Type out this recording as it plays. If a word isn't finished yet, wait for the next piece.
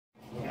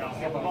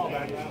Get the ball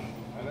back.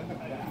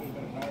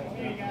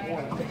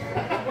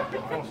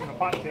 Close in the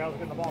punt, yeah, I was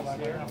getting the ball back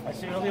there. I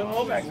see all the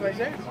old backs right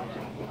there.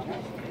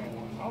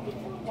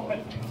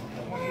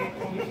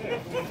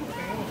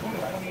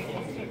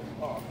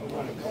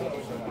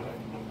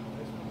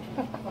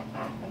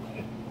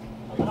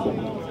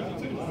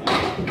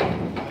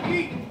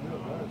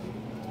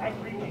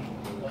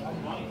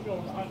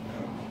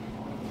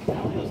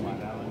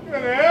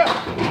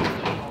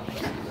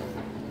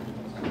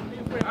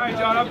 All right,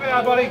 John, up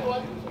there, buddy.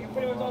 You're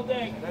pretty much all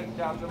day. Thanks,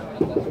 John.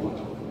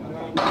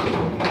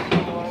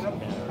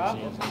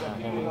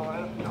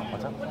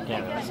 What's up?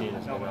 Can't really see it.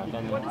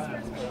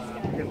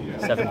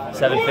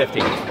 750.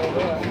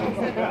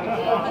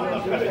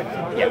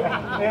 Yep.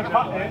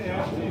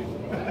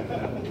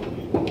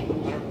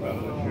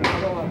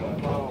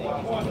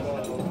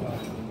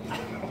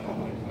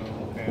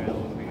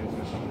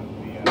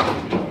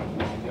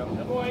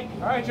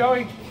 All right,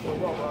 Joey. He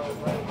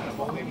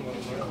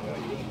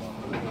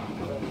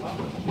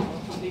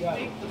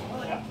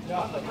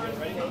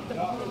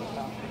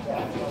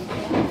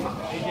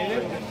did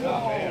it?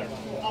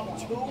 Up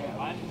two?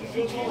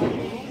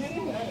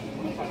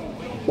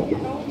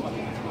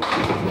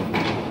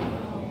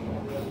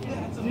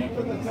 Deep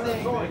in the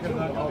territory. You're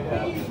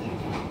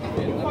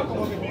not going to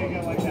look at me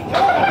again like that.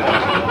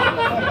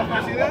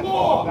 You see that?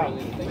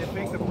 They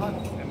faked the punt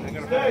and they're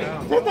going to put it down.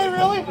 Did they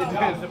really? They did.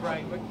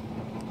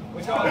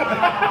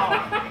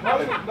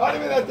 Not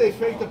even that they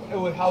faked it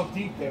with how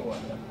deep they were.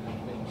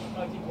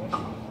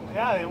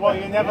 Yeah, well,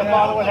 you never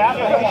thought it would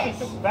happen.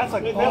 That's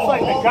like the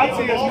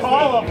gutsiest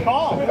call of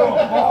calls.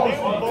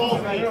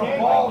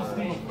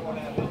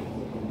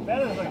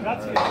 That is the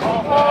gutsiest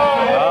call.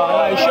 Oh,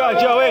 nice shot,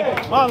 Joey.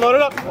 Come on, load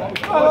it up.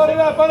 Come on, load it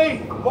up, buddy.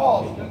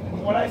 Balls.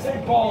 When I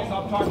say balls,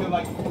 I'm talking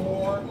like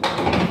 4 to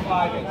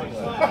 5 inches.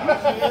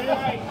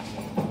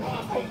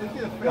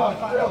 No,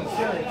 it's really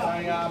serious.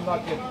 I'm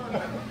not kidding.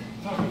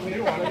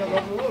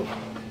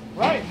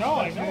 Right, no,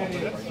 I know.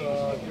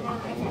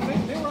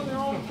 They were on their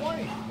own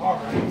 20. All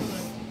right.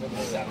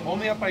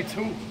 Only up by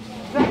 2.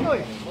 Exactly.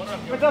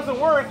 If it doesn't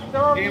work,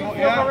 they're already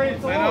ready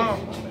to lose. I know.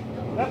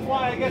 That's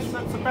why I guess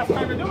that's the best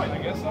time to do it. I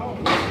guess so.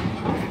 If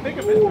you think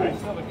of it, right?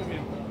 Still, there could be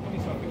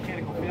some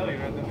mechanical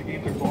failure, and then the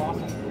games are lost,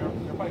 and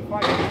they're by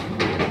 5.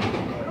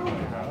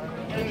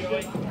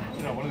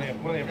 You know, what do they have?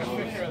 What do they have? What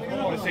do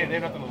they say? They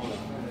have nothing to lose.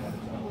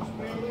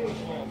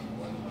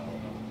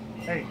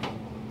 Hey,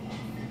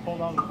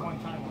 hold on one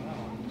time on that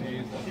one.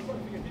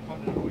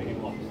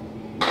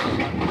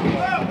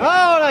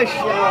 Oh, nice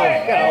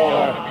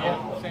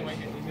shot. Same way.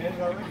 You made it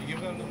already. You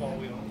give them the ball.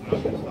 We don't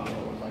stop.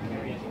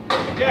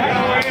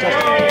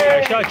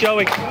 Nice shot,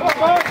 Joey.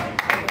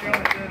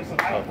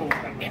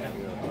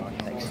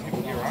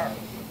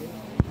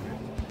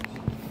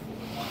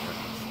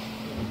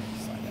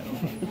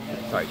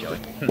 Sorry, Joey.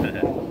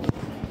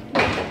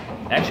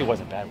 It actually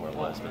wasn't bad where it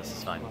was, but this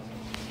is fine.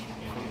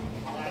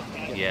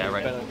 Yeah,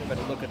 right.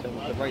 Better look at the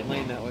right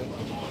lane that way.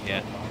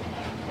 Yeah.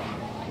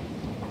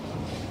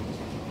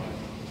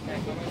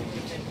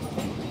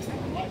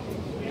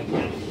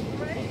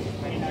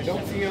 I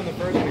don't see you on the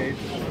first page.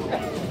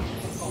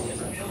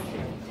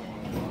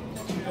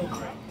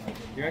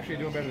 You're actually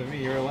doing better than me.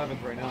 You're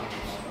 11th right now.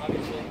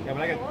 Yeah,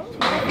 but I got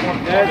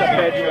 24. There's a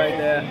pitch right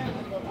there.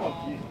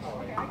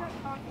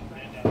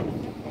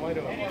 What am I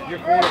doing? You're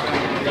quarterback.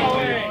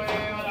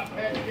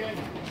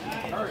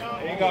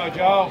 There you go,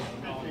 Joe.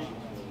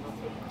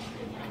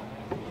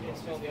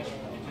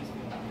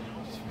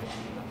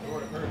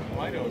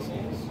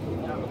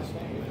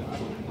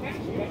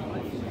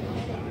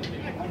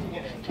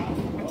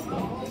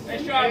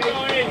 Nice shot,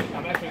 Joey.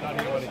 I'm actually not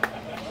here, buddy.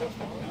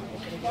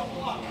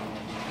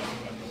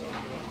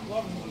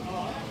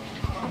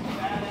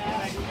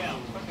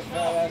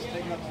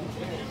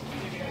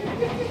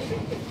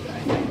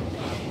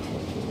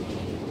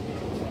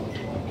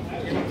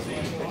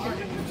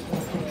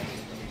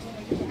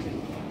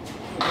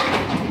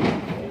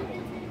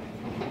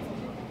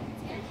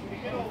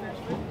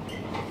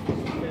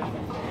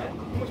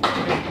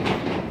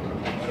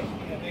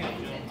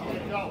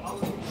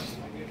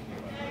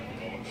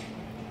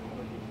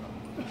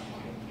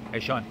 Hey,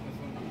 Sean.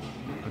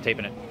 I'm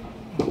taping it.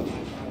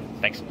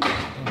 Thanks.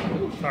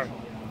 Sorry. No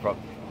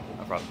problem.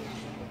 No problem.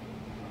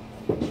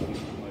 I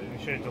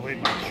should have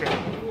deleted my shirt.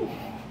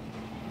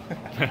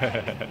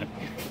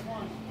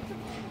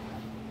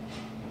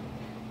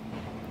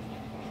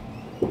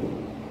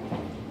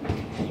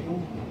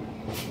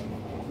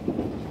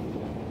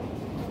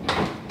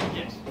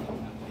 Yes.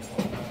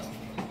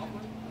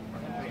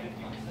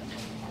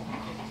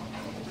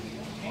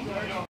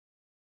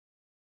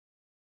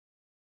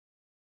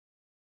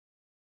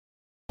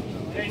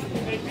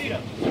 Hey,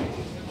 Peter.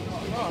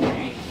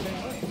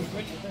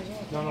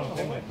 No,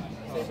 same way.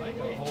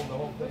 Hold the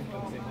whole thing for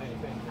the same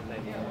thing.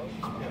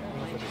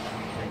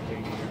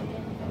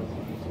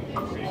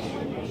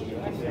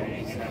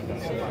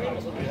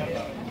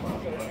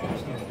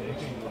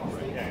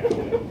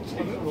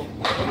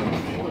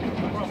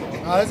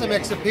 Oh, that's a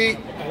mix of Pete.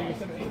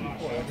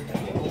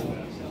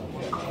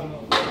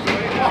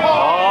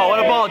 Oh, what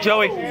a ball. ball,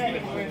 Joey.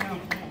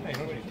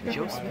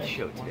 Joe Smith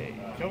show today.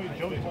 Joey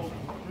told 3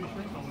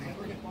 strings.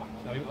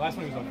 No, last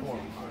one he was on 4.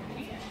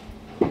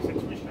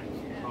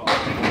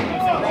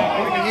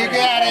 You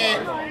got it.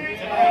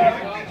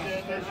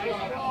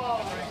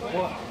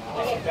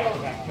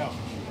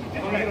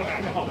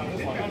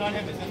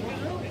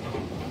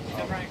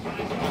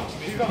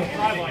 He's on the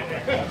sideline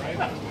there.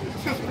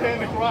 Just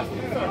panning across the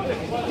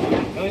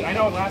I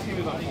know last game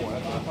was on 4.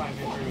 That's why I'm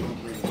sure he was on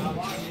 3.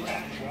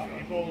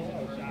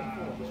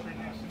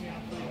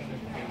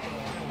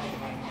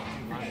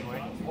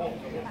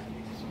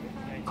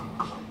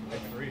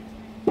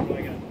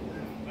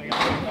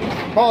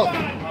 Ball.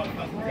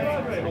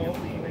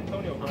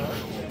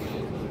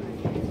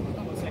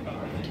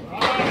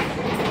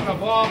 Good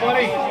ball,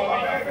 buddy.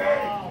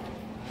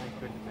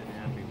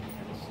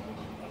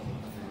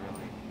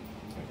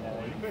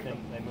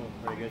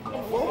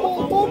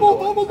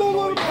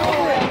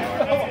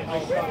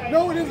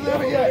 No, it isn't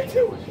ever yet.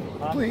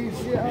 Please,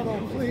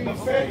 Seattle, please.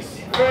 Hey.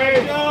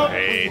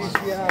 Please,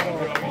 Seattle,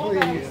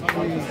 please.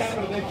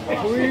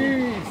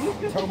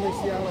 Please. Tell me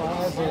Seattle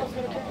has it.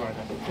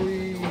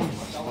 Please.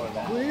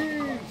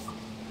 Please.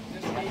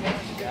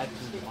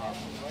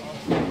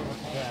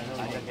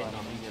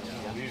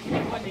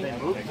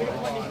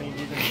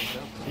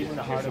 Even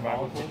the heart of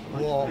all.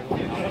 Wall. Jay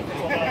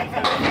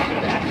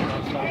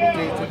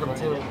took him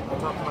too. I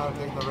talked about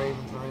taking the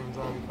Ravens. The Ravens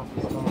already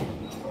fucking scored.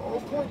 Oh,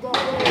 point that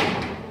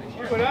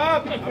way. Put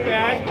up. Not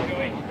bad.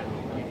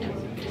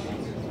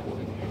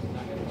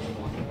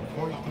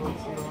 Point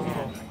towards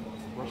Seattle.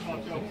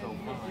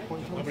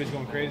 Nobody's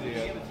going crazy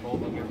yet.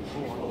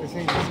 This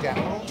ain't just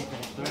Seattle.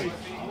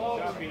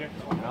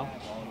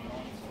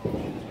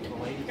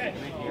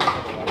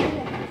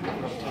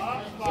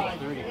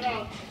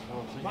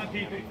 Come on,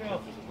 Pete. Big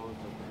Phil.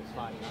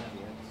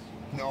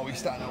 No, he's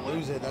starting to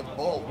lose it. That's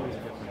bull.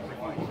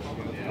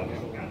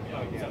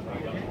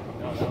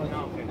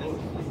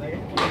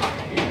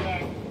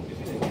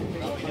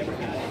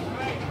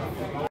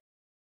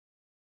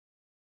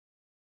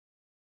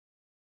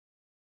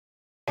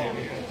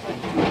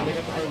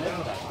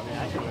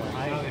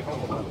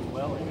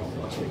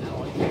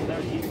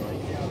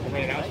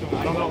 I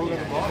don't know who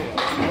gonna ball yet.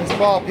 Nice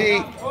ball,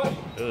 Pete.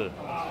 Ugh.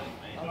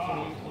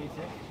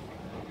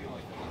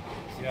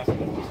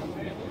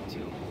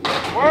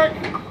 Work!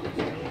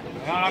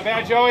 Not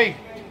bad, Joey.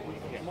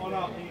 Come on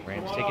up.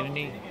 Rams taking a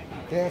knee.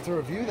 They have to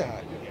review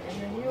that.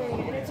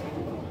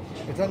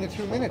 It's under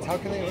 2 minutes. How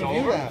can they review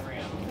over? that?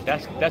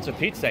 That's what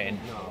Pete's saying.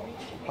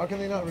 How can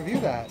they not review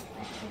that?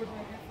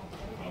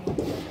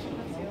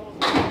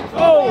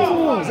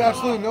 Oh! There's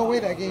absolutely no way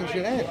that game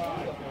should end.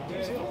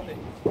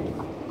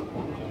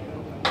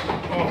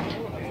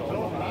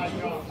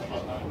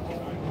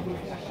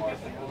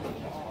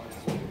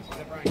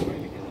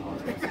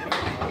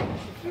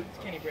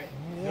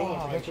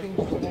 Wow, that changed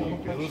the whole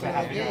complexion of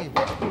that game.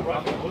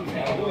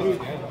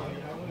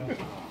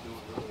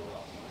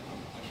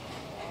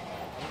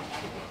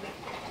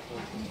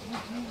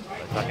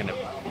 Talking to.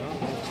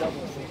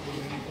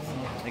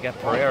 They got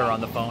Pereira on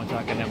the phone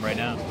talking to him right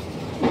now.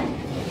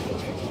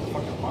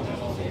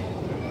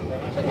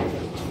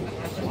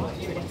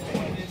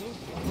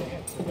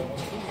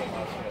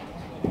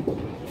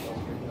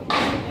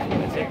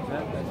 That's it.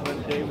 That's what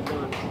Dave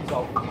was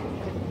on.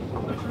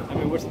 I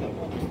mean, what's the...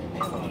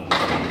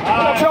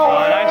 Nice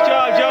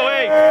job,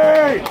 Joey!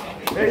 Hey!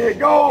 There you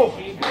go!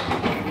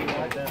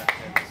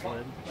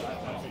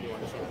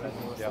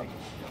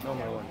 No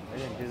more one. I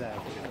didn't do that.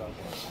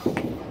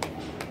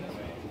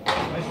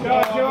 Nice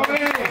job,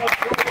 Joey!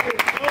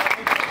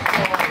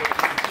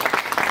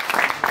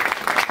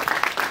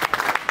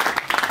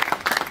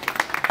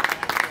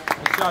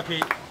 Nice job,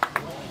 Pete.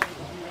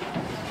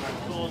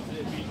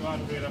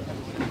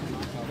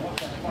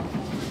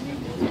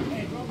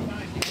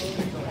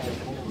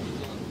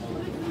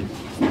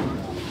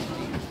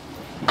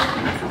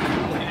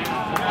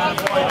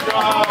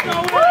 Good job.